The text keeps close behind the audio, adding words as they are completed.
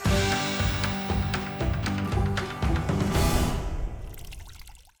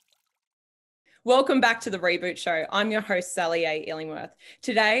Welcome back to the Reboot Show. I'm your host, Sally A. Illingworth.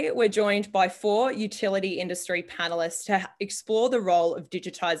 Today, we're joined by 4 utility industry panelists to explore the role of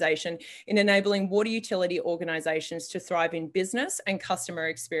digitisation in enabling water utility organisations to thrive in business and customer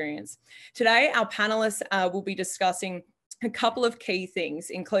experience. Today, our panelists will be discussing a couple of key things,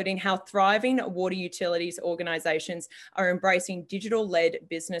 including how thriving water utilities organisations are embracing digital-led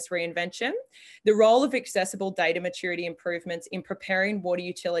business reinvention, the role of accessible data maturity improvements in preparing water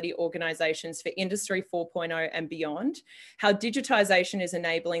utility organisations for Industry 4.0 and beyond, how digitisation is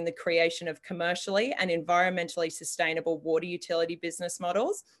enabling the creation of commercially and environmentally sustainable water utility business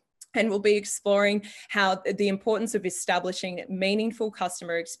models, and we'll be exploring how the importance of establishing meaningful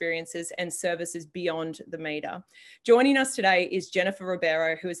customer experiences and services beyond the meter. Joining us today is Jennifer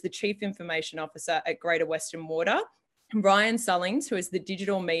Ribeiro, who is the Chief Information Officer at Greater Western Water, Ryan Sullings, who is the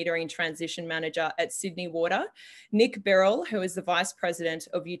Digital Metering Transition Manager at Sydney Water, Nick Birrell, who is the Vice President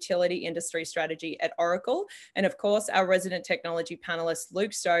of Utility Industry Strategy at Oracle, and of course, our resident technology panelist,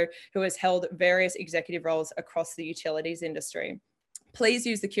 Luke Stowe, who has held various executive roles across the utilities industry. Please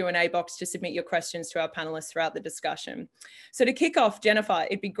use the Q&A box to submit your questions to our panelists throughout the discussion. So to kick off, Jennifer,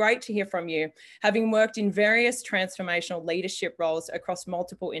 it'd be great to hear from you. Having worked in various transformational leadership roles across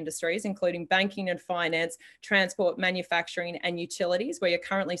multiple industries, including banking and finance, transport, manufacturing, and utilities, where you're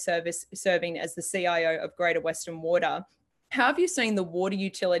currently serving as the CIO of Greater Western Water, how have you seen the water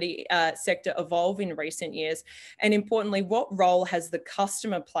utility sector evolve in recent years? And importantly, what role has the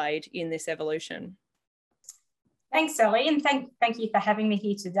customer played in this evolution? Thanks, Sally, and thank you for having me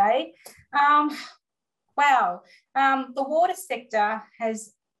here today. The water sector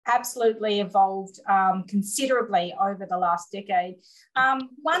has absolutely evolved considerably over the last decade.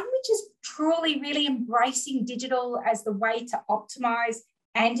 One which is truly really embracing digital as the way to optimise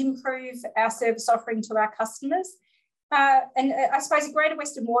and improve our service offering to our customers. And I suppose at Greater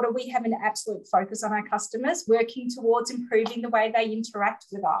Western Water, we have an absolute focus on our customers, working towards improving the way they interact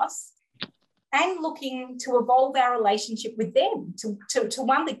with us, and looking to evolve our relationship with them to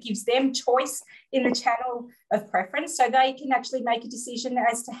one that gives them choice in the channel of preference, so they can actually make a decision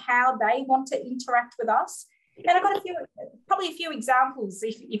as to how they want to interact with us. And I've got probably a few examples,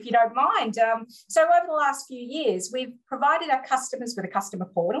 if you don't mind. So over the last few years, we've provided our customers with a customer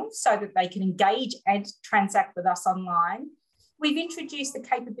portal so that they can engage and transact with us online. We've introduced the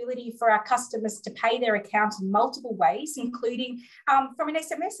capability for our customers to pay their account in multiple ways, including from an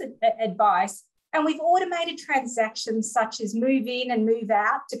SMS advice. And we've automated transactions such as move in and move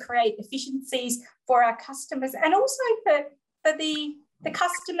out to create efficiencies for our customers, and also for the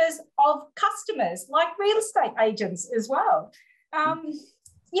customers of customers, like real estate agents as well.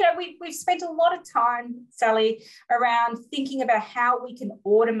 We've spent a lot of time, Sally, around thinking about how we can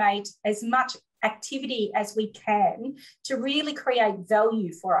automate as much activity as we can to really create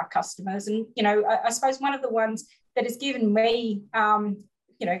value for our customers. And, I suppose one of the ones that has given me,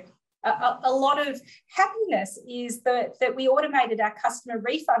 a lot of happiness is that we automated our customer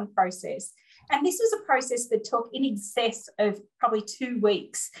refund process. And this was a process that took in excess of probably 2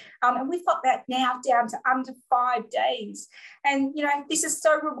 weeks. And we've got that now down to under 5 days. And, this is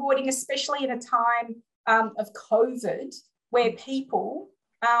so rewarding, especially in a time of COVID, where people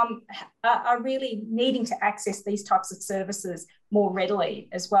are really needing to access these types of services more readily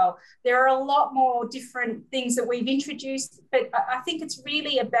as well. There are a lot more different things that we've introduced, but I think it's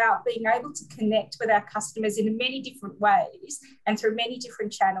really about being able to connect with our customers in many different ways and through many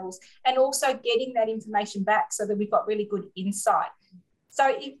different channels, and also getting that information back so that we've got really good insight.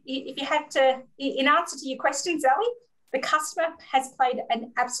 So if you had to, in answer to your question, Sally, the customer has played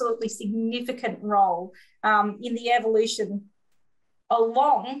an absolutely significant role in the evolution,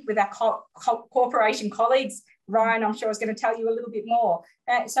 along with our corporation colleagues. Ryan, I'm sure, is going to tell you a little bit more.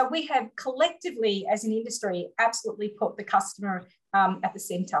 So we have collectively, as an industry, absolutely put the customer at the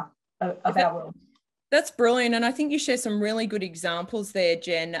centre of our world. That's brilliant. And I think you share some really good examples there,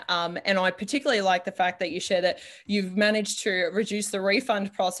 Jen. And I particularly like the fact that you share that you've managed to reduce the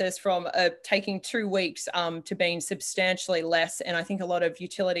refund process from taking 2 weeks to being substantially less. And I think a lot of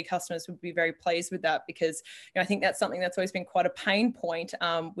utility customers would be very pleased with that, because I think that's something that's always been quite a pain point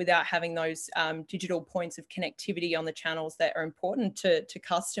without having those digital points of connectivity on the channels that are important to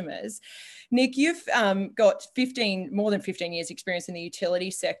customers. Nick, you've got more than 15 years experience in the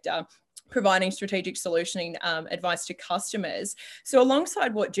utility sector, providing strategic solutioning advice to customers. So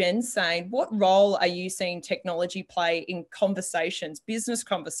alongside what Jen's saying, what role are you seeing technology play in business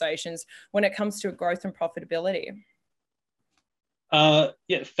conversations, when it comes to growth and profitability?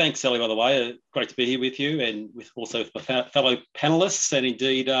 Thanks, Sally, by the way. Great to be here with you, and with also my fellow panellists, and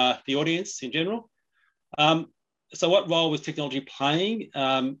indeed the audience in general. So what role was technology playing?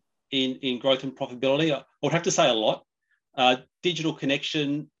 in growth and profitability. I would have to say a lot. Digital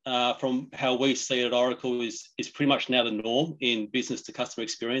connection, from how we see it at Oracle, is pretty much now the norm in business to customer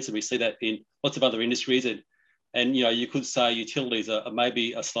experience, and we see that in lots of other industries. And you could say utilities are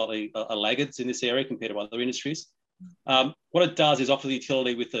maybe slightly laggards in this area compared to other industries. What it does is offer the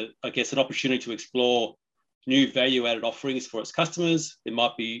utility with, an opportunity to explore new value-added offerings for its customers. It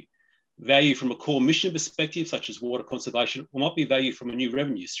might be value from a core mission perspective, such as water conservation, or might be value from a new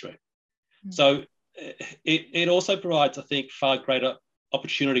revenue stream. So it also provides, I think, far greater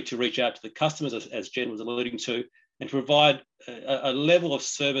opportunity to reach out to the customers, as Jen was alluding to, and to provide a level of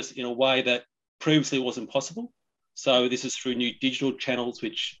service in a way that previously wasn't possible. So this is through new digital channels,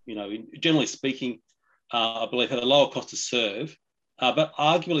 which, generally speaking, I believe have a lower cost to serve, but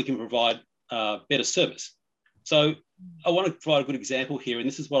arguably can provide better service. So I want to provide a good example here, and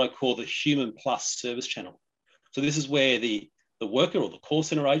this is what I call the human plus service channel. So this is where the worker or the call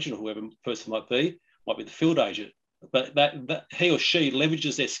center agent, or whoever the person might be the field agent, but that he or she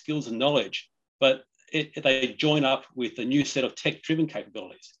leverages their skills and knowledge, but they join up with a new set of tech-driven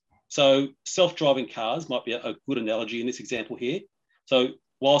capabilities. So self-driving cars might be a good analogy in this example here. So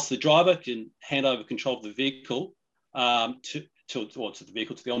whilst the driver can hand over control of the vehicle to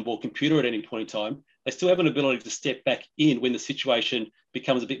the onboard computer at any point in time, they still have an ability to step back in when the situation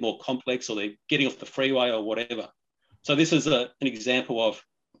becomes a bit more complex, or they're getting off the freeway or whatever. So this is an example of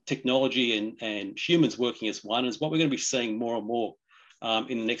technology and humans working as one, is what we're going to be seeing more and more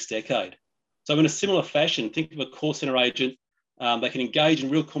in the next decade. So in a similar fashion, think of a call center agent. They can engage in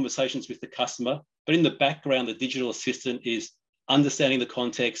real conversations with the customer, but in the background, the digital assistant is understanding the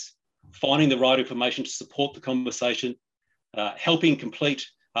context, finding the right information to support the conversation, helping complete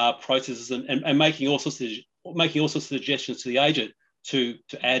processes, and making all sorts of suggestions to the agent to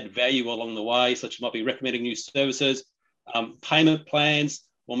add value along the way, such as might be recommending new services, payment plans,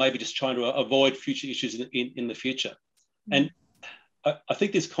 or maybe just trying to avoid future issues in the future. And I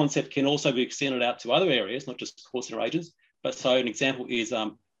think this concept can also be extended out to other areas, not just call center agents. But so an example is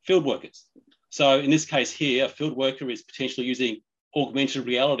field workers. So in this case here, a field worker is potentially using augmented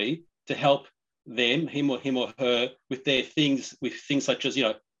reality to help them, him or her, with things such as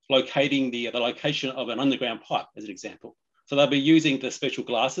locating the location of an underground pipe, as an example. So they'll be using the special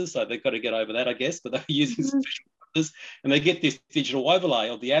glasses. So they've got to get over that, I guess. But they're using special glasses, and they get this digital overlay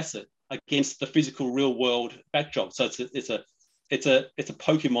of the asset against the physical real world backdrop. So it's a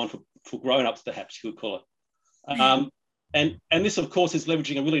Pokemon for grown-ups, perhaps you could call it. And this, of course, is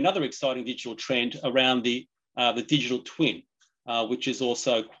leveraging another exciting digital trend around the digital twin, which is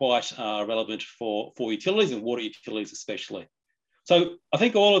also quite relevant for utilities and water utilities especially. So I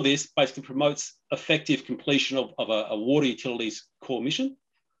think all of this basically promotes effective completion of a water utilities core mission,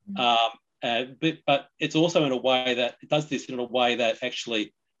 but it's also in a way that it does this in a way that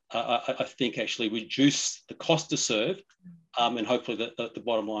actually I think actually reduce the cost to serve, and hopefully the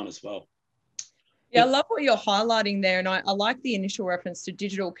bottom line as well. Yeah, I love what you're highlighting there. And I like the initial reference to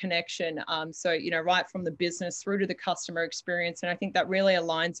digital connection. So, right from the business through to the customer experience. And I think that really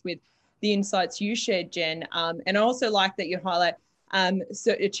aligns with the insights you shared, Jen. And I also like that you highlight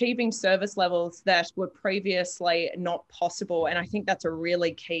so achieving service levels that were previously not possible. And I think that's a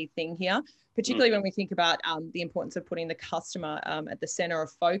really key thing here, particularly when we think about the importance of putting the customer at the center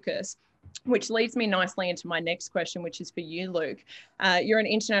of focus. Which leads me nicely into my next question, which is for you, Luke. You're an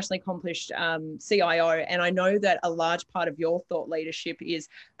internationally accomplished CIO, and I know that a large part of your thought leadership is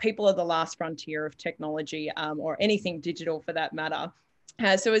people are the last frontier of technology, or anything digital for that matter.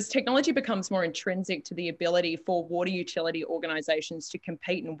 So as technology becomes more intrinsic to the ability for water utility organisations to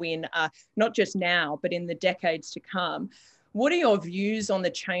compete and win, not just now, but in the decades to come, what are your views on the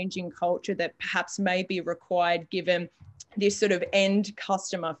changing culture that perhaps may be required given this sort of end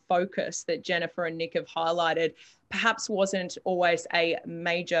customer focus that Jennifer and Nick have highlighted perhaps wasn't always a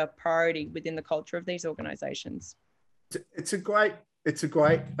major priority within the culture of these organisations? It's a great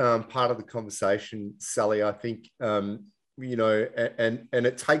part of the conversation, Sally. I think and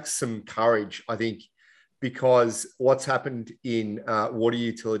it takes some courage, I think, because what's happened in water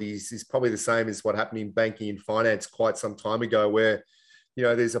utilities is probably the same as what happened in banking and finance quite some time ago, where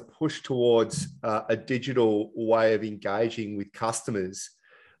there's a push towards a digital way of engaging with customers.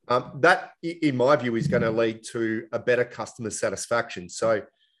 That, in my view, is going to lead to a better customer satisfaction. So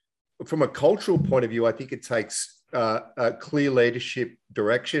from a cultural point of view, I think it takes a clear leadership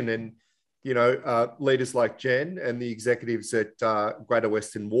direction. And, leaders like Jen and the executives at Greater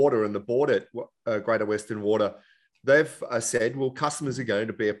Western Water and the board at Greater Western Water, they've said, well, customers are going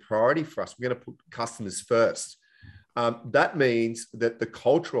to be a priority for us. We're going to put customers first. That means that the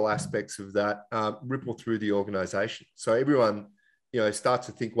cultural aspects of that ripple through the organization. So everyone, starts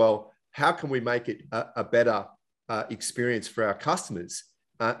to think, well, how can we make it a better experience for our customers?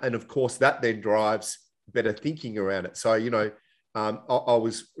 And of course, that then drives better thinking around it. So, I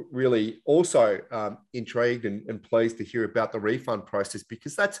was really also intrigued and pleased to hear about the refund process,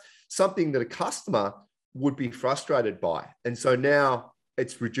 because that's something that a customer would be frustrated by. And so now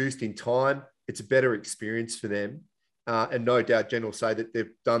it's reduced in time. It's a better experience for them. And no doubt Jen will say that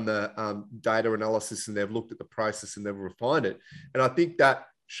they've done the data analysis and they've looked at the process and they've refined it. And I think that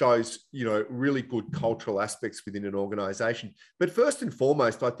shows, really good cultural aspects within an organization. But first and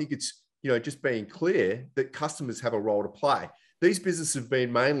foremost, I think it's, just being clear that customers have a role to play. These businesses have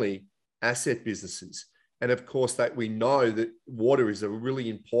been mainly asset businesses. And of course, that we know that water is a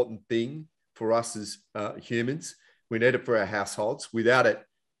really important thing for us as humans. We need it for our households. Without it,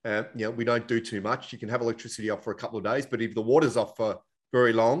 we don't do too much. You can have electricity off for a couple of days, but if the water's off for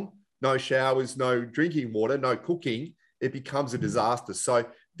very long, no showers, no drinking water, no cooking, it becomes a disaster. So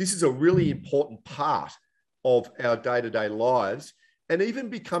this is a really important part of our day-to-day lives, and even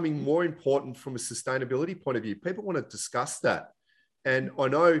becoming more important from a sustainability point of view. People want to discuss that. And I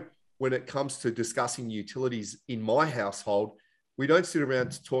know when it comes to discussing utilities in my household, we don't sit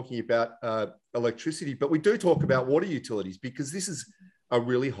around talking about electricity, but we do talk about water utilities, because this is a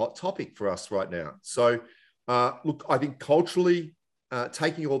really hot topic for us right now. So look, I think culturally,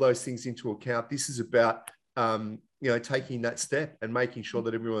 taking all those things into account, this is about, taking that step and making sure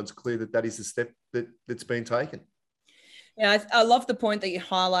that everyone's clear that that is a step that's been taken. Yeah, I love the point that you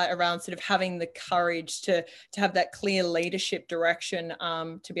highlight around sort of having the courage to have that clear leadership direction,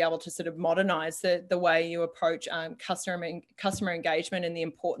 to be able to sort of modernize the way you approach customer engagement and the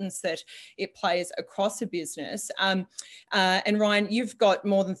importance that it plays across a business. And Ryan, you've got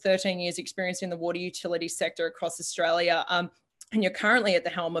more than 13 years experience in the water utility sector across Australia. And you're currently at the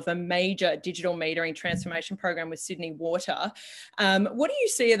helm of a major digital metering transformation program with Sydney Water. What do you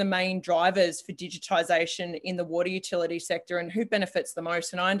see are the main drivers for digitisation in the water utility sector, and who benefits the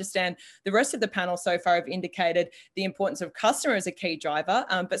most? And I understand the rest of the panel so far have indicated the importance of customer as a key driver,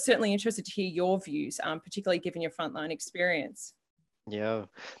 but certainly interested to hear your views, particularly given your frontline experience. Yeah,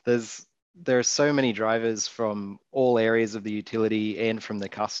 there are so many drivers from all areas of the utility and from the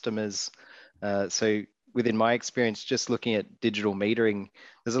customers. So within my experience, just looking at digital metering,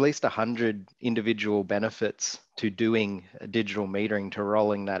 there's at least 100 individual benefits to doing digital metering, to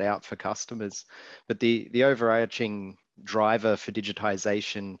rolling that out for customers. But the overarching driver for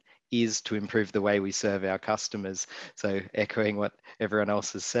digitization is to improve the way we serve our customers. So echoing what everyone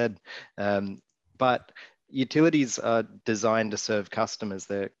else has said. But utilities are designed to serve customers.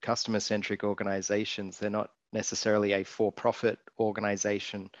 They're customer-centric organizations. They're not necessarily a for-profit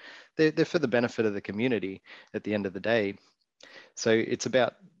organization. They're for the benefit of the community at the end of the day. So it's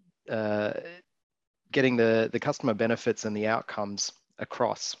about getting the customer benefits and the outcomes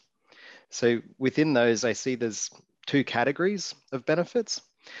across. So within those, I see there's two categories of benefits.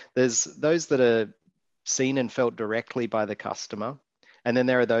 There's those that are seen and felt directly by the customer, and then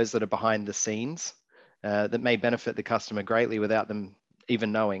there are those that are behind the scenes that may benefit the customer greatly without them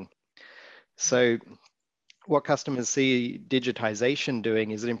even knowing. So what customers see digitization doing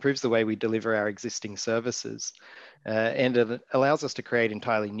is it improves the way we deliver our existing services, and it allows us to create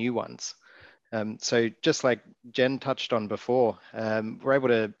entirely new ones. So just like Jen touched on before, we're able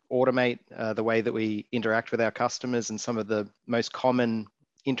to automate the way that we interact with our customers and some of the most common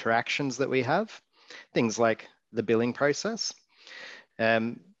interactions that we have, things like the billing process.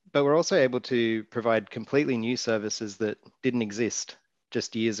 But we're also able to provide completely new services that didn't exist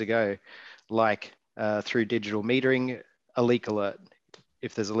just years ago, like through digital metering, a leak alert.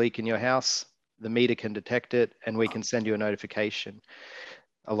 If there's a leak in your house, the meter can detect it and we can send you a notification.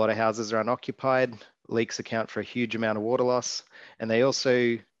 A lot of houses are unoccupied. Leaks account for a huge amount of water loss, and they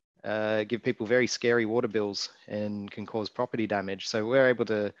also give people very scary water bills and can cause property damage. So we're able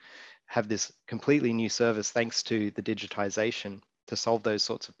to have this completely new service thanks to the digitization to solve those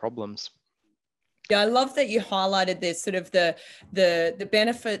sorts of problems. Yeah, I love that you highlighted this sort of the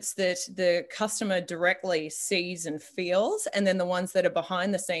benefits that the customer directly sees and feels, and then the ones that are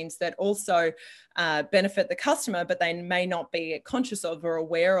behind the scenes that also benefit the customer, but they may not be conscious of or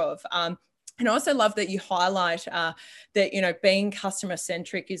aware of. And I also love that you highlight that, being customer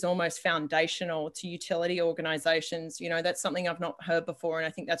centric is almost foundational to utility organizations. That's something I've not heard before, and I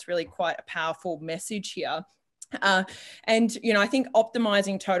think that's really quite a powerful message here. And I think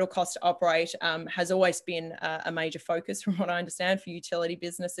optimizing total cost to operate has always been a major focus, from what I understand, for utility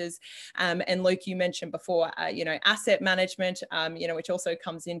businesses. And Luke, you mentioned before, asset management, which also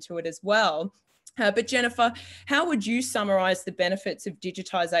comes into it as well. But Jennifer, how would you summarise the benefits of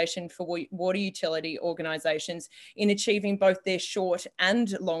digitisation for water utility organisations in achieving both their short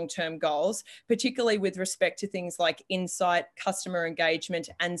and long-term goals, particularly with respect to things like insight, customer engagement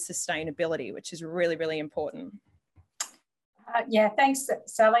and sustainability, which is really, really important? Yeah, thanks,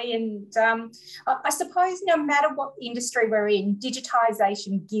 Sally. And I suppose no matter what industry we're in,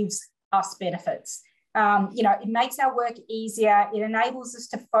 digitisation gives us benefits. It makes our work easier. It enables us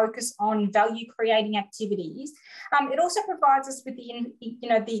to focus on value-creating activities. It also provides us with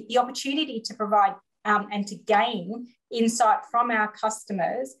the opportunity to provide and to gain insight from our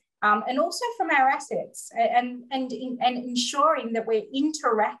customers and also from our assets, and ensuring that we're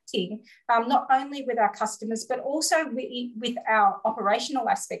interacting not only with our customers, but also with our operational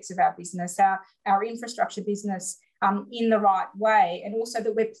aspects of our business, our infrastructure business in the right way, and also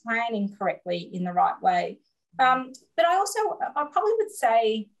that we're planning correctly in the right way. But I probably would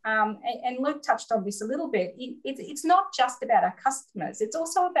say, and Luke touched on this a little bit, it's not just about our customers, it's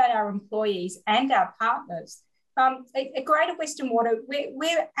also about our employees and our partners. At Greater Western Water,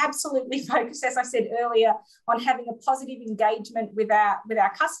 we're absolutely focused, as I said earlier, on having a positive engagement with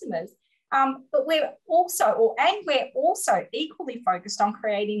our customers. But we're also equally focused on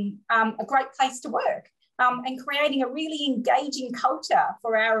creating a great place to work and creating a really engaging culture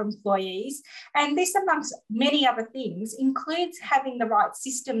for our employees. And this, amongst many other things, includes having the right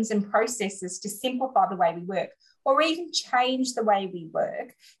systems and processes to simplify the way we work, or even change the way we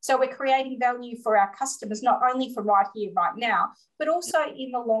work. So we're creating value for our customers, not only for right here, right now, but also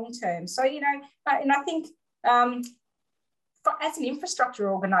in the long term. So, and I think as an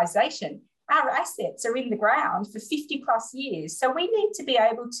infrastructure organisation, our assets are in the ground for 50 plus years. So we need to be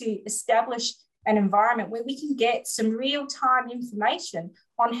able to establish an environment where we can get some real-time information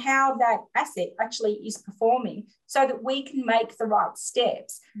on how that asset actually is performing, so that we can make the right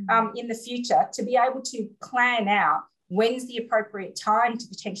steps in the future to be able to plan out when's the appropriate time to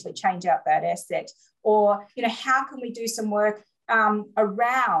potentially change out that asset, or how can we do some work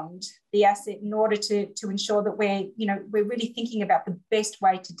around the asset in order to ensure that we're really thinking about the best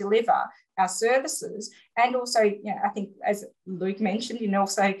way to deliver our services. And also, I think, as Luke mentioned, and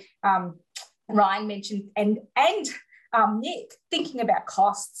also Ryan mentioned, and Nick, thinking about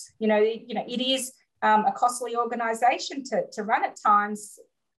costs. It is a costly organisation to run at times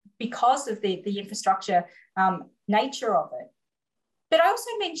because of the infrastructure nature of it. But I also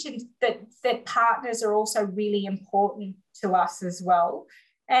mentioned that partners are also really important to us as well.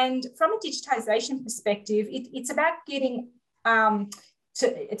 And from a digitisation perspective, it's about getting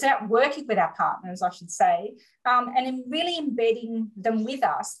it's about working with our partners, I should say, and really embedding them with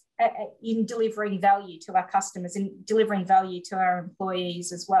us in delivering value to our customers and delivering value to our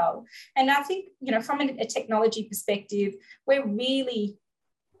employees as well. And I think, from a technology perspective, we're really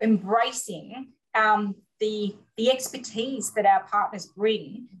embracing the expertise that our partners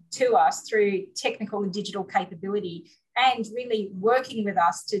bring to us through technical and digital capability, and really working with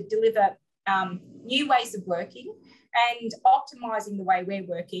us to deliver new ways of working and optimising the way we're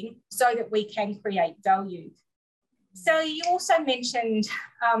working so that we can create value. So you also mentioned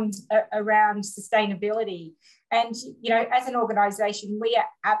around sustainability, and as an organisation, we are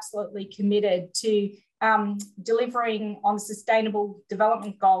absolutely committed to delivering on sustainable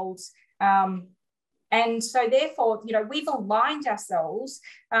development goals. And so therefore, we've aligned ourselves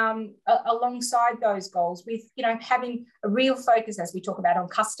alongside those goals with, having a real focus, as we talk about, on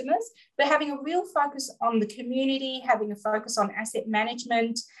customers, but having a real focus on the community, having a focus on asset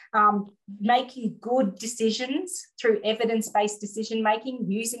management, making good decisions through evidence-based decision-making,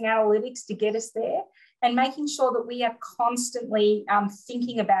 using analytics to get us there, and making sure that we are constantly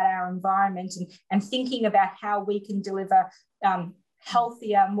thinking about our environment and thinking about how we can deliver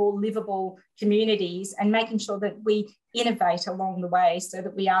healthier, more livable communities, and making sure that we innovate along the way so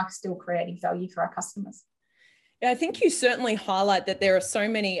that we are still creating value for our customers. Yeah, I think you certainly highlight that there are so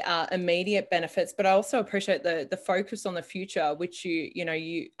many immediate benefits, but I also appreciate the focus on the future, which you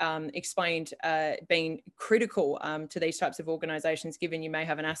explained being critical to these types of organisations, given you may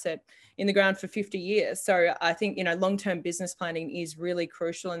have an asset in the ground for 50 years. So I think, long-term business planning is really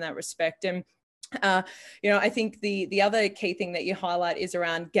crucial in that respect. And I think the other key thing that you highlight is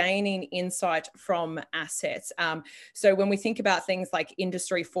around gaining insight from assets. So when we think about things like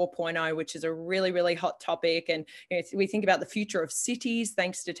Industry 4.0, which is a really, really hot topic, and we think about the future of cities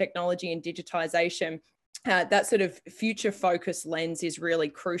thanks to technology and digitization, that sort of future focus lens is really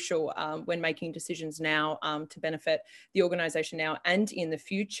crucial when making decisions now to benefit the organisation now and in the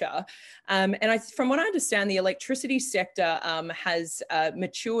future. And from what I understand, the electricity sector has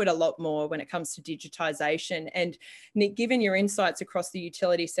matured a lot more when it comes to digitisation. And Nick, given your insights across the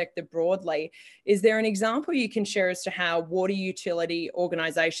utility sector broadly, is there an example you can share as to how water utility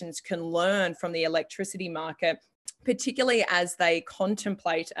organisations can learn from the electricity market, particularly as they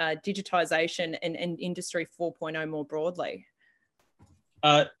contemplate digitisation and Industry 4.0 more broadly?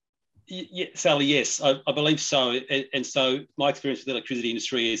 Yeah, Sally, yes, I believe so. And so my experience with the electricity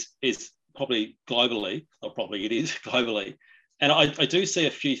industry is probably globally, or probably it is globally. And I do see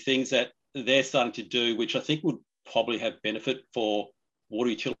a few things that they're starting to do, which I think would probably have benefit for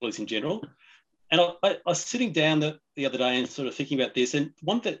water utilities in general. And I was sitting down the other day and sort of thinking about this, and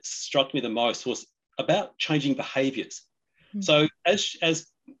one that struck me the most was about changing behaviours. Mm-hmm. So as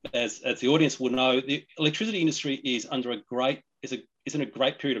the audience will know, the electricity industry is in a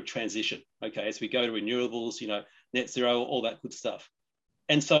great period of transition. Okay, as we go to renewables, net zero, all that good stuff.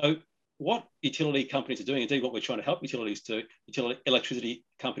 And so what utility companies are doing, indeed what we're trying to help electricity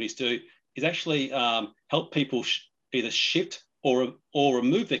companies do, is actually help people either shift or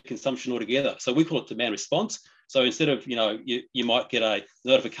remove their consumption altogether. So we call it demand response. So instead of, you might get a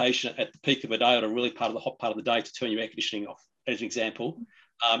notification at the peak of a day or a really hot part of the day to turn your air conditioning off, as an example,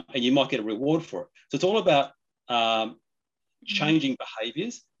 and you might get a reward for it. So it's all about changing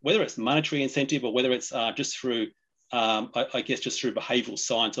behaviours, whether it's monetary incentive or whether it's just through, just through behavioural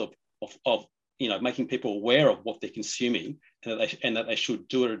science of making people aware of what they're consuming and that they should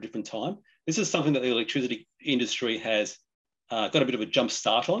do it at a different time. This is something that the electricity industry has got a bit of a jump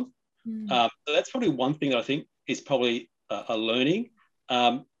start on. So that's probably one thing that I think is probably a learning.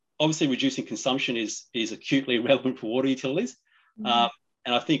 Obviously, reducing consumption is acutely relevant for water utilities.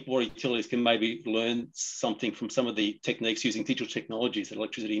 And I think water utilities can maybe learn something from some of the techniques using digital technologies that the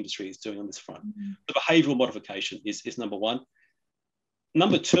electricity industry is doing on this front. The behavioural modification is number one.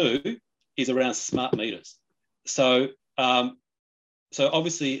 Number two is around smart meters. So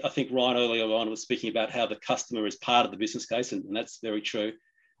obviously, I think Ryan earlier on was speaking about how the customer is part of the business case, and that's very true.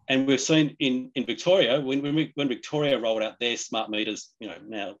 And we've seen in Victoria, when Victoria rolled out their smart meters,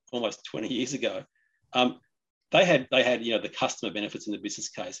 now almost 20 years ago, they had the customer benefits in the business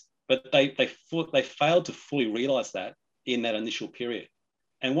case, but they failed to fully realise that in that initial period.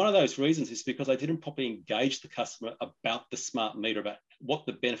 And one of those reasons is because they didn't properly engage the customer about the smart meter, about what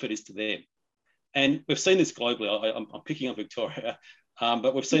the benefit is to them. And we've seen this globally. I'm picking on Victoria,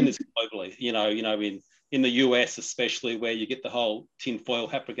 but we've seen this globally. In the US especially, where you get the whole tinfoil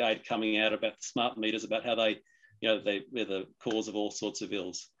hat brigade coming out about the smart meters, about how they're the cause of all sorts of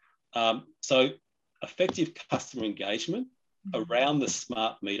ills. So effective customer engagement around the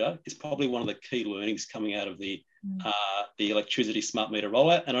smart meter is probably one of the key learnings coming out of the electricity smart meter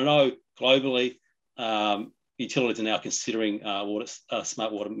rollout. And I know globally, utilities are now considering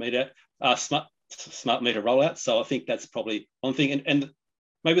smart meter rollout. So I think that's probably one thing. And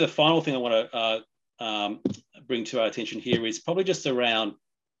maybe the final thing I want to bring to our attention here is probably just around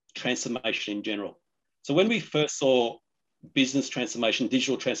transformation in general. So when we first saw business transformation,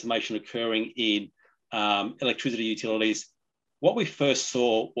 digital transformation occurring in electricity utilities, what we first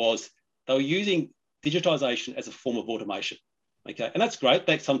saw was they were using digitisation as a form of automation. Okay, and that's great.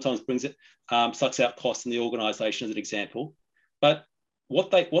 That sometimes sucks out costs in the organisation, as an example. But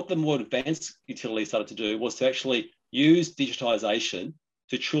what the more advanced utilities started to do was to actually use digitisation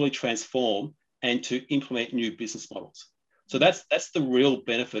to truly transform and to implement new business models. So that's the real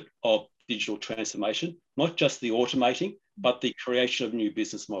benefit of digital transformation, not just the automating, but the creation of new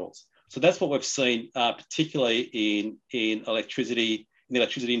business models. So that's what we've seen, particularly in the electricity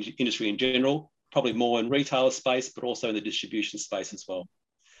industry in general, probably more in retailer space, but also in the distribution space as well.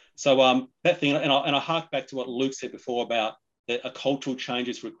 So that thing, and I hark back to what Luke said before about that a cultural change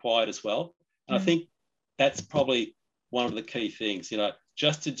is required as well. And I think that's probably one of the key things.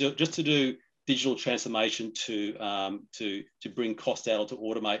 Just to do digital transformation to bring cost out or to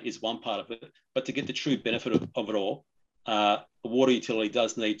automate is one part of it, but to get the true benefit of it all, the water utility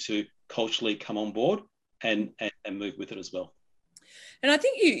does need to culturally come on board and move with it as well. And I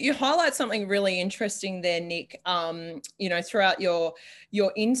think you highlight something really interesting there, Nick, throughout your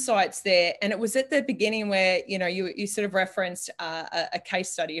insights there. And it was at the beginning where, you sort of referenced a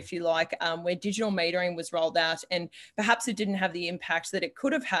case study, if you like, where digital metering was rolled out, and perhaps it didn't have the impact that it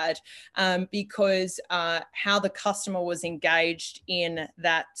could have had because how the customer was engaged in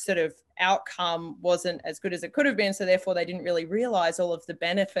that sort of outcome wasn't as good as it could have been. So therefore they didn't really realize all of the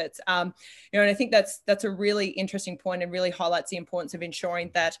benefits. And I think that's a really interesting point and really highlights the importance of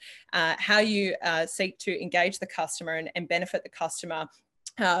ensuring that how you seek to engage the customer and benefit the customer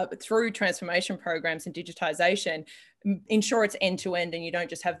through transformation programs and digitization, ensure it's end to end and you don't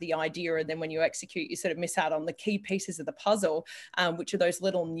just have the idea and then when you execute you sort of miss out on the key pieces of the puzzle, which are those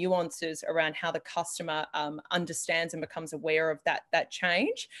little nuances around how the customer understands and becomes aware of that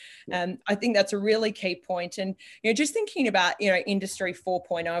change. I think that's a really key point. And just thinking about industry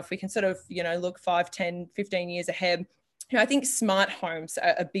 4.0, if we can sort of look 5, 10, 15 years ahead, I think smart homes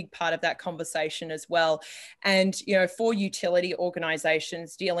are a big part of that conversation as well. And, for utility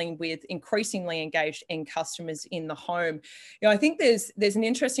organizations dealing with increasingly engaged end customers in the home, I think there's an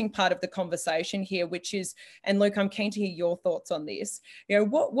interesting part of the conversation here, which is, and Luke, I'm keen to hear your thoughts on this.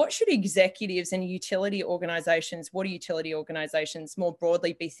 What should executives and utility organizations, water utility organizations more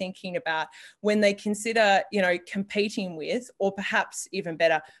broadly be thinking about when they consider, competing with, or perhaps even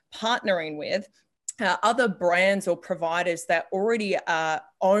better, partnering with other brands or providers that already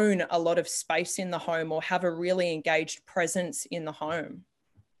own a lot of space in the home or have a really engaged presence in the home?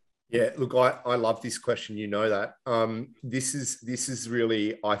 Yeah, look, I love this question. That this is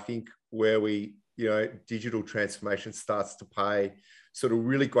really, I think, where we digital transformation starts to pay sort of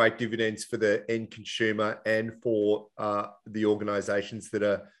really great dividends for the end consumer and for the organizations that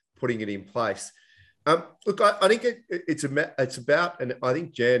are putting it in place. Look, I think it's about, and I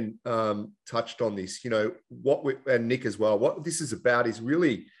think Jen touched on this, and Nick as well, what this is about is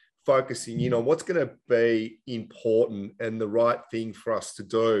really focusing, on what's going to be important and the right thing for us to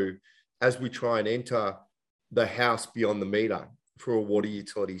do as we try and enter the house beyond the meter for a water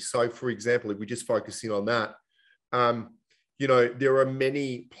utility. So, for example, if we just focus in on that, there are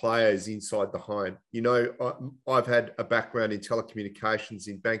many players inside the home. I've had a background in telecommunications,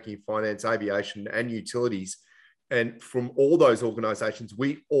 in banking, finance, aviation, and utilities. And from all those organizations,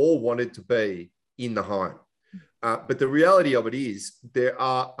 we all wanted to be in the home. But the reality of it is there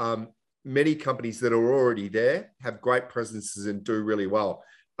are many companies that are already there, have great presences and do really well.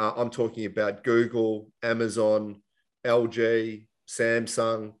 I'm talking about Google, Amazon, LG,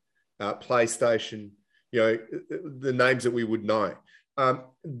 Samsung, PlayStation, the names that we would know.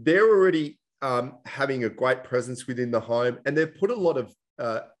 They're already having a great presence within the home, and they've put a lot of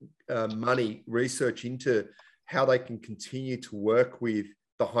money, research into how they can continue to work with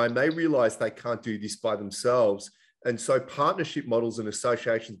the home. They realize they can't do this by themselves. And so partnership models and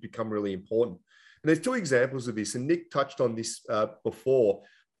associations become really important. And there's two examples of this, and Nick touched on this before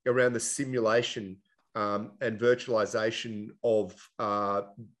around the simulation and virtualization of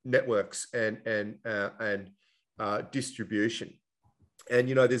networks and distribution. And,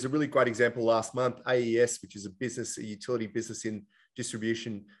 there's a really great example last month, AES, which is a utility business in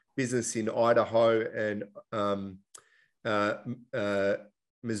distribution business in Idaho and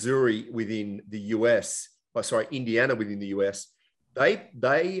Missouri within the US, Indiana within the US.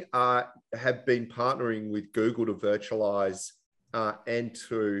 They have been partnering with Google to virtualize and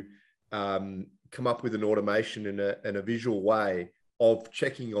to come up with an automation and a visual way of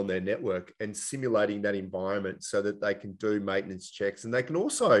checking on their network and simulating that environment so that they can do maintenance checks. And they can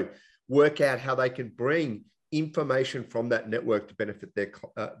also work out how they can bring information from that network to benefit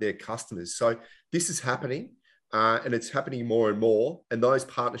their customers. So this is happening and it's happening more and more. And those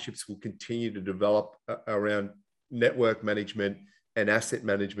partnerships will continue to develop around network management and asset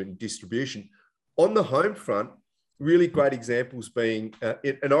management and distribution. On the home front, really great examples being,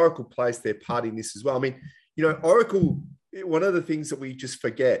 and Oracle plays their part in this as well. I mean, Oracle, one of the things that we just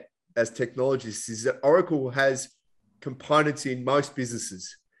forget as technologists is that Oracle has components in most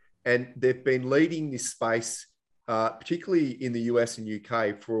businesses, and they've been leading this space, particularly in the US and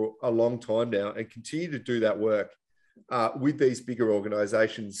UK, for a long time now, and continue to do that work with these bigger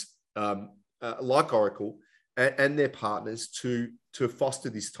organizations like Oracle and their partners to foster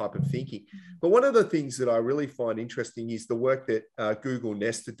this type of thinking. But one of the things that I really find interesting is the work that Google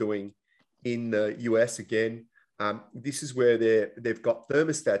Nest are doing in the US again. This is where they've got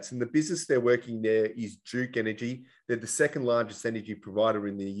thermostats, and the business they're working there is Duke Energy. They're the second largest energy provider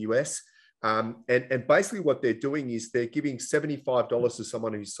in the US. And basically what they're doing is they're giving $75 to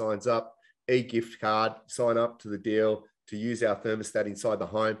someone who signs up, e-gift card, sign up to the deal to use our thermostat inside the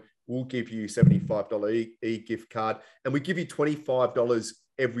home. We'll give you $75 e-gift card, and we give you $25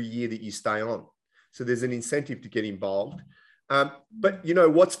 every year that you stay on. So there's an incentive to get involved. But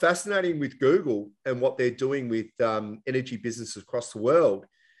what's fascinating with Google and what they're doing with energy businesses across the world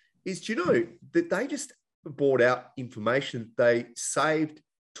is, that they just brought out information. They saved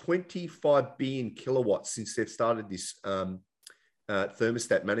 25 billion kilowatts since they've started this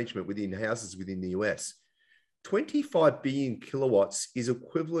thermostat management within houses within the US. 25 billion kilowatts is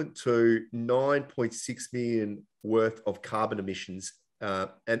equivalent to 9.6 million worth of carbon emissions.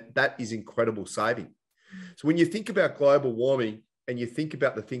 And that is incredible saving. So when you think about global warming and you think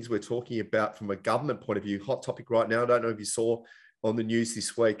about the things we're talking about from a government point of view, hot topic right now, I don't know if you saw on the news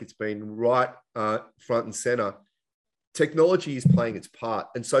this week, it's been right front and center. Technology is playing its part.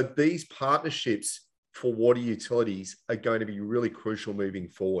 And so these partnerships for water utilities are going to be really crucial moving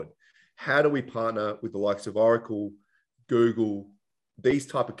forward. How do we partner with the likes of Oracle, Google, these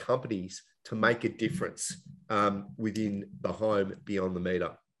type of companies to make a difference within the home beyond the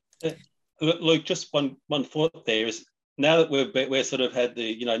meter? Luke, just one thought there is, now that we're sort of had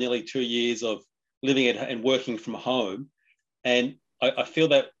the nearly 2 years of living at and working from home, and I feel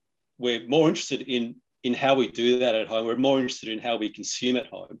that we're more interested in how we do that at home. We're more interested in how we consume at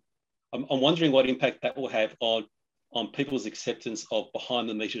home. I'm wondering what impact that will have on people's acceptance of behind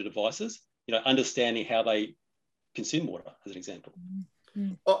the meter devices, understanding how they consume water, as an example.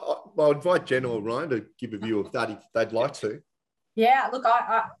 I'll invite Jen or Ryan to give a view of that if they'd like to. Yeah, look,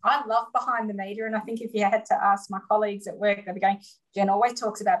 I love behind the meter. And I think if you had to ask my colleagues at work, they'd be going, Jen always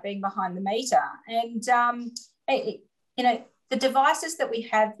talks about being behind the meter. And, the devices that we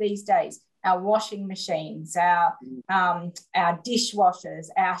have these days, our washing machines, our dishwashers,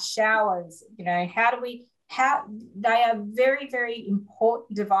 our showers, how they are very, very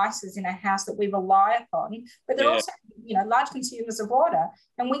important devices in a house that we rely upon, but they're also, large consumers of water,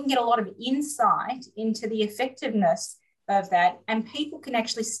 and we can get a lot of insight into the effectiveness of that, and people can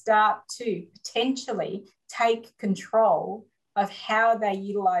actually start to potentially take control of how they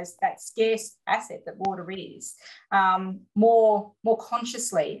utilize that scarce asset that water is more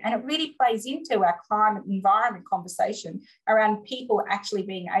consciously. And it really plays into our climate environment conversation around people actually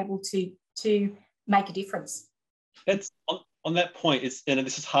being able to make a difference. That's on that point, and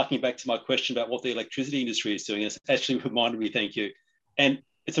this is harking back to my question about what the electricity industry is doing. It's actually reminded me, thank you. And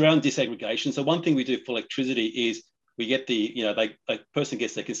it's around disaggregation. So one thing we do for electricity is we get a person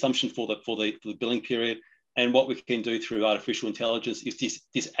gets their consumption for the billing period. And what we can do through artificial intelligence is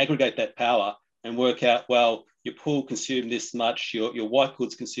disaggregate that power and work out, well, your pool consumed this much, your white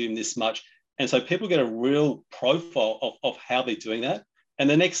goods consume this much. And so people get a real profile of how they're doing that. And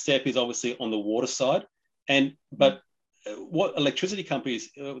the next step is obviously on the water side. But what electricity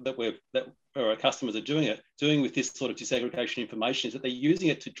companies that our customers are doing with this sort of disaggregation information is that they're using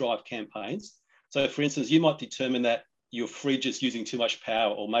it to drive campaigns. So for instance, you might determine that your fridge is using too much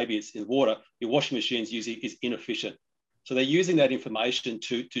power, or maybe it's in water, your washing machine is inefficient. So they're using that information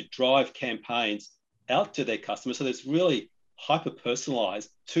to drive campaigns out to their customers. So it's really hyper-personalized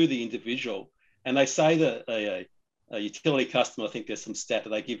to the individual. And they say that a utility customer, I think there's some stat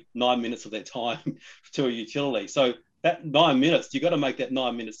that they give 9 minutes of their time to a utility. So that 9 minutes, you've got to make that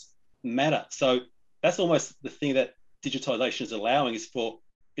 9 minutes matter. So that's almost the thing that digitization is allowing, is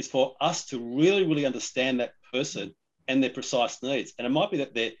for us to really, really understand that person and their precise needs. And it might be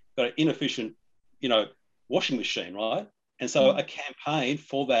that they've got an inefficient, washing machine, right? And so a campaign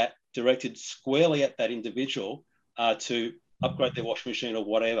for that directed squarely at that individual to upgrade their washing machine or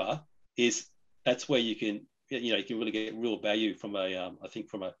whatever, that's where you can really get real value from I think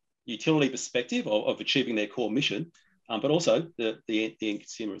from a utility perspective of achieving their core mission, but also the end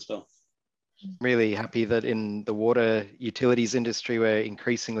consumer as well. Really happy that in the water utilities industry, we're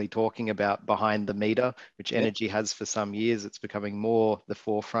increasingly talking about behind the meter, which energy has for some years. It's becoming more the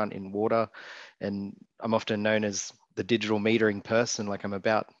forefront in water. And I'm often known as the digital metering person, like I'm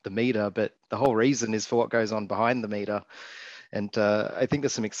about the meter, but the whole reason is for what goes on behind the meter. And I think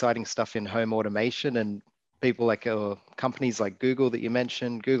there's some exciting stuff in home automation, and people like companies like Google that you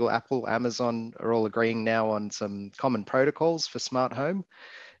mentioned, Google, Apple, Amazon are all agreeing now on some common protocols for smart home.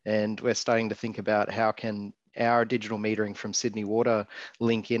 And we're starting to think about how can our digital metering from Sydney Water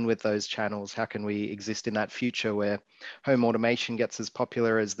link in with those channels? How can we exist in that future where home automation gets as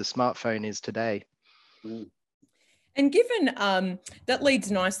popular as the smartphone is today? And given that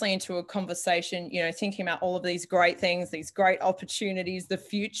leads nicely into a conversation, thinking about all of these great things, these great opportunities, the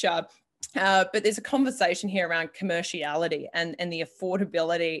future. But there's a conversation here around commerciality and the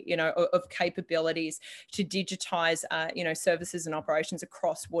affordability, of capabilities to digitize, services and operations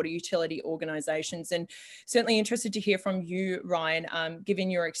across water utility organizations. And certainly interested to hear from you, Ryan, given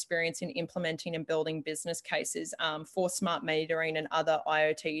your experience in implementing and building business cases for smart metering and other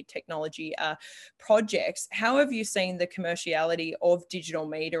IoT technology projects. How have you seen the commerciality of digital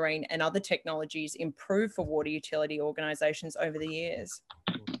metering and other technologies improve for water utility organizations over the years?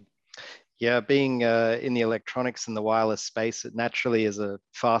 Yeah, being in the electronics and the wireless space, it naturally is a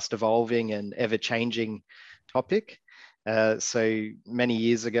fast evolving and ever changing topic. So many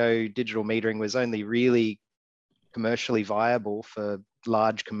years ago, digital metering was only really commercially viable for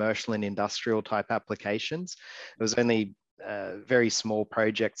large commercial and industrial type applications. It was only very small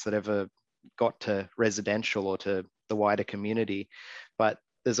projects that ever got to residential or to the wider community. But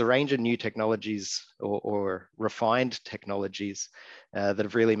there's a range of new technologies or refined technologies that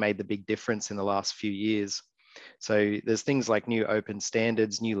have really made the big difference in the last few years. So there's things like new open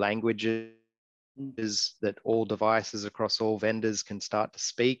standards, new languages that all devices across all vendors can start to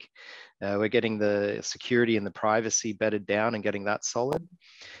speak. We're getting the security and the privacy bedded down and getting that solid.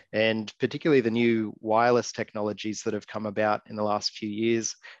 And particularly the new wireless technologies that have come about in the last few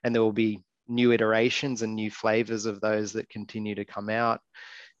years. And there will be new iterations and new flavors of those that continue to come out.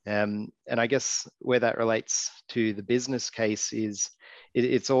 And I guess where that relates to the business case is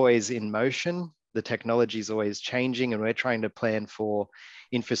it's always in motion. The technology is always changing, and we're trying to plan for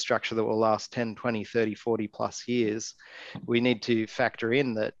infrastructure that will last 10, 20, 30, 40 plus years. We need to factor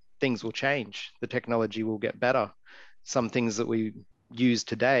in that things will change. The technology will get better. Some things that we use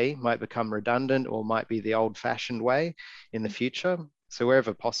today might become redundant or might be the old-fashioned way in the future. So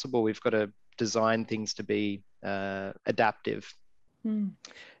wherever possible, we've got to design things to be adaptive. And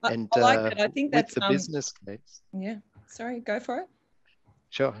And I like that. I think that's with the business case. Yeah, sorry, go for it.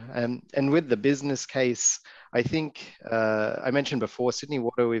 Sure. And with the business case, I think I mentioned before, Sydney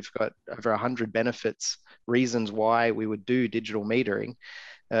Water, we've got over 100 benefits, reasons why we would do digital metering.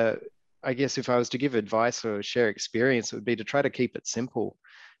 I guess if I was to give advice or share experience, it would be to try to keep it simple,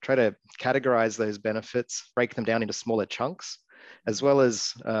 try to categorize those benefits, break them down into smaller chunks, as well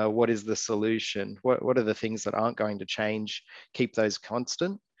as what is the solution? What are the things that aren't going to change? Keep those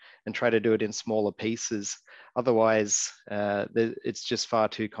constant and try to do it in smaller pieces. Otherwise, it's just far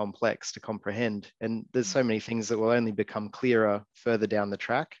too complex to comprehend. And there's so many things that will only become clearer further down the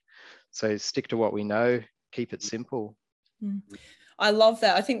track. So stick to what we know, keep it simple. I love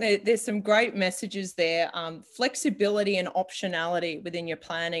that. I think that there's some great messages there. Flexibility and optionality within your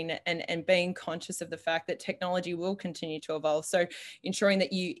planning, and being conscious of the fact that technology will continue to evolve. So ensuring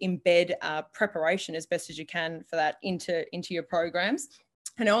that you embed preparation as best as you can for that into your programs.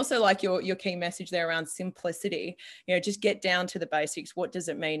 And I also like your key message there around simplicity. Just get down to the basics. What does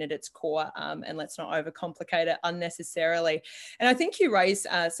it mean at its core? And let's not overcomplicate it unnecessarily. And I think you raised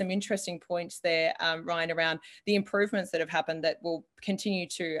some interesting points there, Ryan, around the improvements that have happened that will continue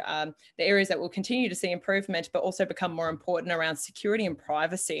to, the areas that will continue to see improvement, but also become more important around security and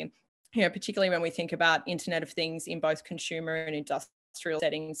privacy. Particularly when we think about Internet of Things in both consumer and industrial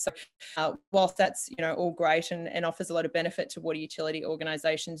settings. So whilst that's all great and offers a lot of benefit to water utility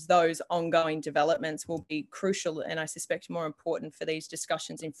organisations, those ongoing developments will be crucial, and I suspect more important for these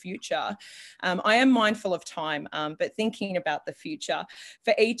discussions in future. I am mindful of time, but thinking about the future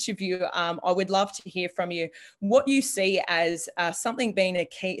for each of you, I would love to hear from you what you see as something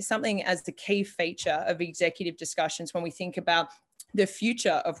as the key feature of executive discussions when we think about the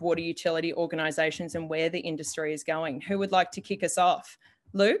future of water utility organisations and where the industry is going. Who would like to kick us off?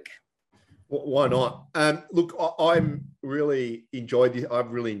 Luke? Why not? Look, I've really enjoyed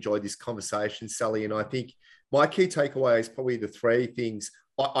this conversation, Sally, and I think my key takeaway is probably the three things.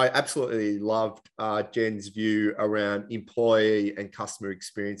 I absolutely loved Jen's view around employee and customer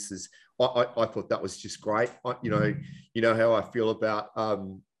experiences. I thought that was just great. You know how I feel about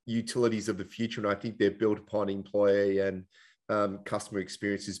utilities of the future, and I think they're built upon employee and customer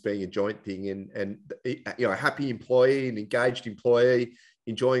experiences being a joint thing, and a happy employee, an engaged employee,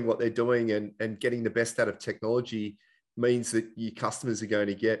 enjoying what they're doing and getting the best out of technology means that your customers are going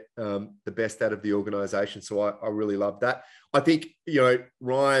to get the best out of the organization. So I really love that. I think,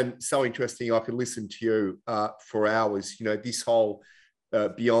 Ryan, so interesting. I could listen to you for hours. This whole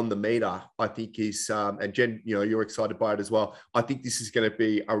beyond the meter, I think is, and Jen, you're excited by it as well. I think this is going to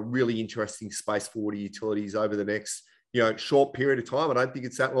be a really interesting space for water utilities over the next short period of time. I don't think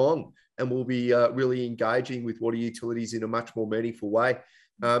it's that long, and we'll be really engaging with water utilities in a much more meaningful way.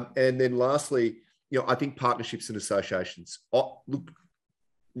 And then lastly, I think partnerships and associations. Look,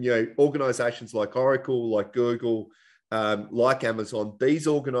 organizations like Oracle, like Google, like Amazon, these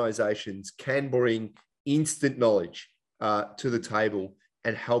organizations can bring instant knowledge to the table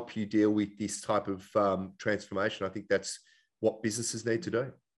and help you deal with this type of transformation. I think that's what businesses need to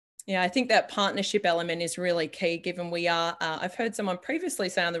do. Yeah, I think that partnership element is really key, given we are, I've heard someone previously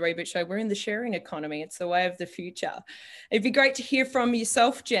say on the Reboot Show, we're in the sharing economy. It's the way of the future. It'd be great to hear from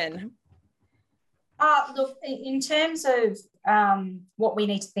yourself, Jen. Look, in terms of what we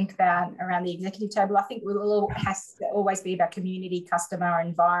need to think about around the executive table, I think it has to always be about community, customer,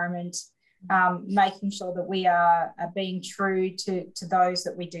 environment, making sure that we are being true to those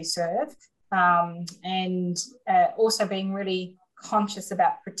that we do serve. and also being really conscious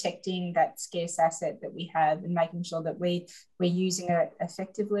about protecting that scarce asset that we have and making sure that we're using it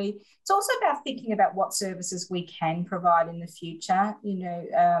effectively. It's also about thinking about what services we can provide in the future.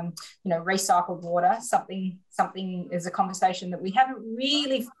 Recycled water, something is a conversation that we haven't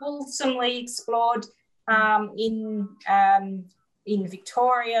really fulsomely explored in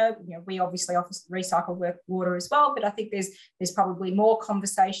Victoria. We obviously offer recycled water as well, but I think there's probably more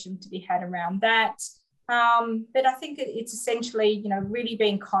conversation to be had around that. But I think it's essentially, really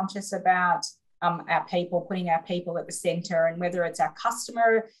being conscious about our people, putting our people at the centre, and whether it's our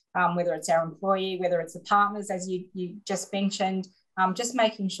customer, whether it's our employee, whether it's the partners, as you just mentioned, just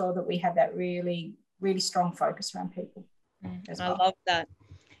making sure that we have that really, really strong focus around people. As well. I love that.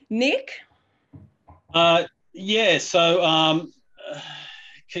 Nick? So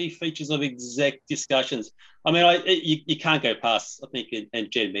key features of exec discussions. I mean, you can't go past, I think, and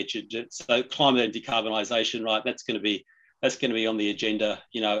Jen mentioned it. So climate and decarbonisation, right? That's going to be on the agenda,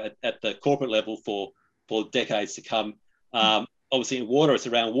 at the corporate level for decades to come. Obviously, in water, it's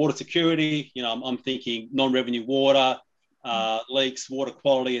around water security. I'm thinking non-revenue water, leaks, water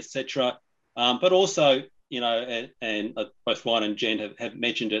quality, etc. But also, and both Ryan and Jen have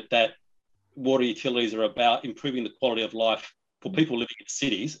mentioned it, that water utilities are about improving the quality of life for people living in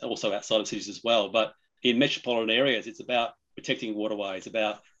cities, also outside of cities as well. But in metropolitan areas, it's about protecting waterways,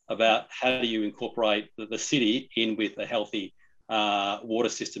 about how do you incorporate the city in with a healthy water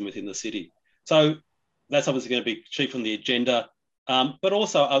system within the city. So that's obviously going to be chief on the agenda. But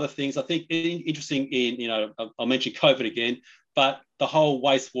also other things. I think interesting in, I'll mention COVID again, but the whole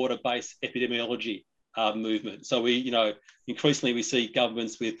wastewater-based epidemiology movement. So we, increasingly we see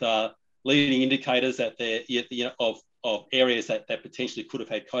governments with leading indicators that they're, of areas that potentially could have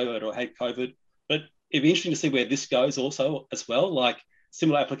had COVID or had COVID. But it'd be interesting to see where this goes also as well. Like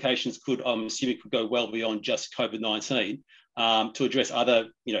similar applications I'm assuming could go well beyond just COVID-19 to address other,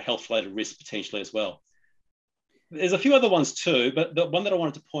 health-related risks potentially as well. There's a few other ones too, but the one that I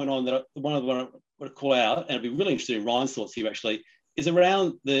wanted to point on, I want to call out, and I'd be really interested in Ryan's thoughts here actually, is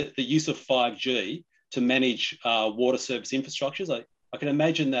around the use of 5G to manage water service infrastructures. I can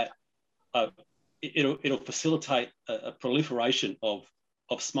imagine that it'll facilitate a proliferation of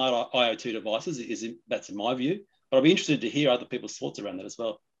smart IoT devices. That's in my view, but I'll be interested to hear other people's thoughts around that as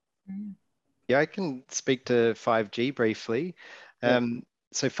well. Yeah, I can speak to 5G briefly.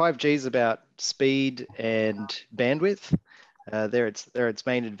 So 5G is about speed and bandwidth. They're its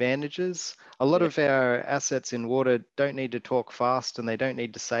main advantages. A lot of our assets in water don't need to talk fast, and they don't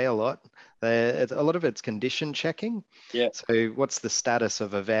need to say a lot. A lot of it's condition checking. Yeah. So what's the status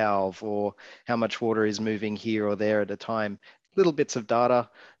of a valve, or how much water is moving here or there at a time? Little bits of data,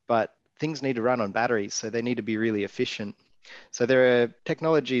 but things need to run on batteries, so they need to be really efficient. So there are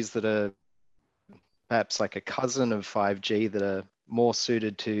technologies that are perhaps like a cousin of 5G that are more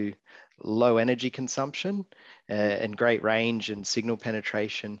suited to low energy consumption and great range and signal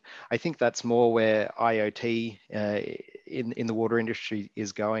penetration. I think that's more where IoT in the water industry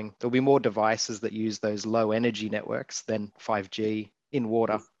is going. There'll be more devices that use those low energy networks than 5G in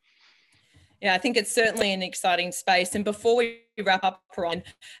water. Yeah, I think it's certainly an exciting space. And before we wrap up, Ryan,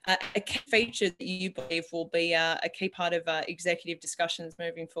 a key feature that you believe will be a key part of executive discussions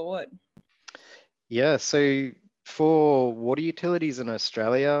moving forward? Yeah, so for water utilities in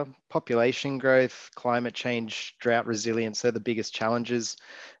Australia, population growth, climate change, drought resilience, they're the biggest challenges.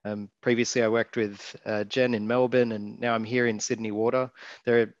 Previously, I worked with Jen in Melbourne, and now I'm here in Sydney Water.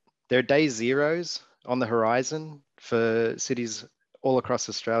 There are day zeros on the horizon for cities all across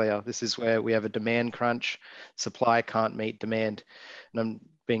Australia. This is where we have a demand crunch. Supply can't meet demand. And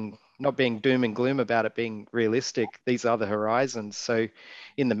I'm not being doom and gloom about it, being realistic. These are the horizons. So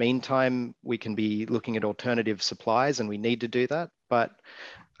in the meantime, we can be looking at alternative supplies, and we need to do that. But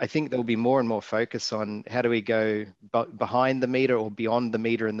I think there'll be more and more focus on how do we go behind the meter or beyond the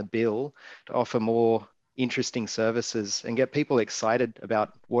meter in the bill to offer more interesting services and get people excited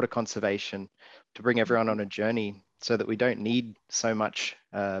about water conservation, to bring everyone on a journey so that we don't need so much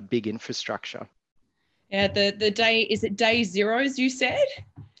big infrastructure. Yeah, the day, is it day zeros you said?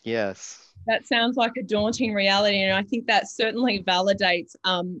 Yes. That sounds like a daunting reality, and I think that certainly validates,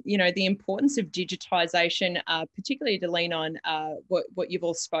 the importance of digitisation, particularly to lean on what you've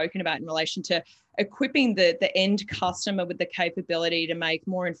all spoken about in relation to equipping the end customer with the capability to make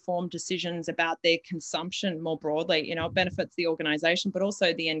more informed decisions about their consumption more broadly. It benefits the organisation, but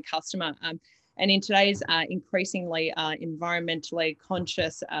also the end customer. And in today's increasingly environmentally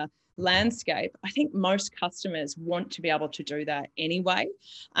conscious landscape, I think most customers want to be able to do that anyway,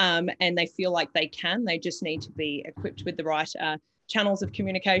 and they feel like they can. They just need to be equipped with the right channels of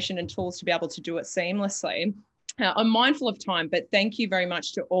communication and tools to be able to do it seamlessly. I'm mindful of time, but thank you very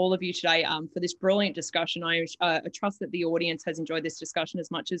much to all of you today for this brilliant discussion. I trust that the audience has enjoyed this discussion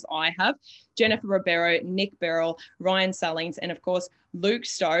as much as I have. Jennifer Ribeiro, Nick Birrell, Ryan Sallings, and of course, Luke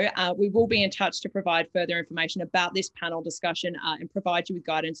Stowe. We will be in touch to provide further information about this panel discussion and provide you with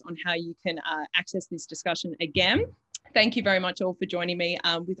guidance on how you can access this discussion again. Thank you very much all for joining me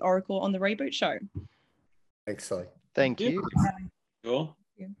with Oracle on the Reboot Show. Thanks, Sally. Thank you. Sure.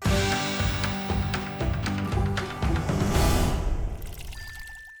 Thank you.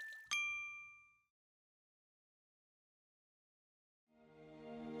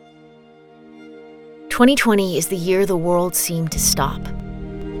 2020 is the year the world seemed to stop.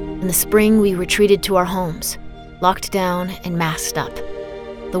 In the spring, we retreated to our homes, locked down and masked up.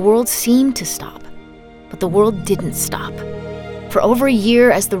 The world seemed to stop, but the world didn't stop. For over a year,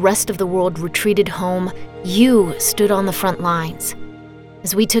 as the rest of the world retreated home, you stood on the front lines.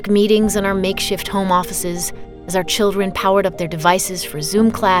 As we took meetings in our makeshift home offices, as our children powered up their devices for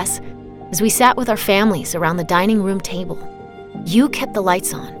Zoom class, as we sat with our families around the dining room table, you kept the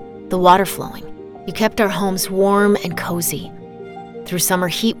lights on, the water flowing. You kept our homes warm and cozy. Through summer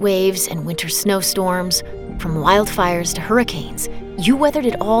heat waves and winter snowstorms, from wildfires to hurricanes, you weathered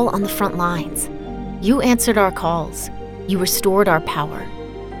it all on the front lines. You answered our calls. You restored our power.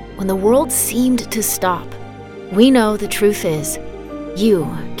 When the world seemed to stop, we know the truth is, you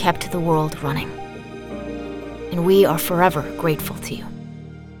kept the world running. And we are forever grateful to you.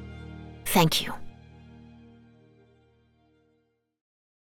 Thank you.